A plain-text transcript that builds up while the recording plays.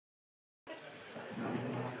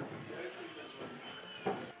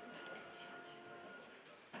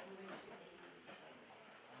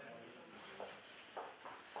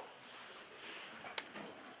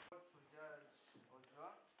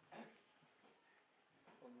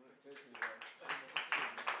Thank you.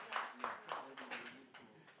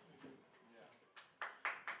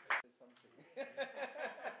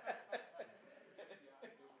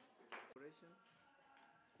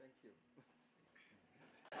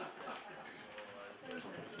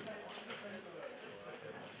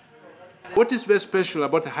 What is very special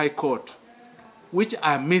about the High Court, which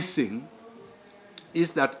I'm missing,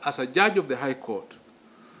 is that as a judge of the High Court,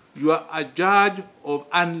 you are a judge of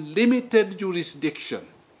unlimited jurisdiction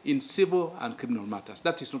in civil and criminal matters.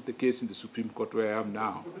 That is not the case in the Supreme Court where I am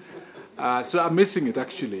now. So I'm missing it,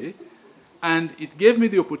 actually. And it gave me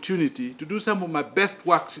the opportunity to do some of my best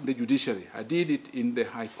works in the judiciary. I did it in the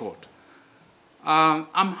High Court.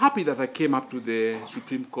 I'm happy that I came up to the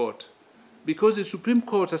Supreme Court because the Supreme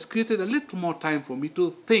Court has created a little more time for me to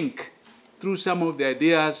think through some of the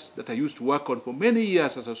ideas that I used to work on for many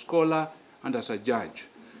years as a scholar and as a judge.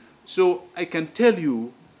 So I can tell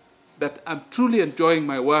you that I'm truly enjoying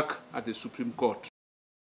my work at the Supreme Court.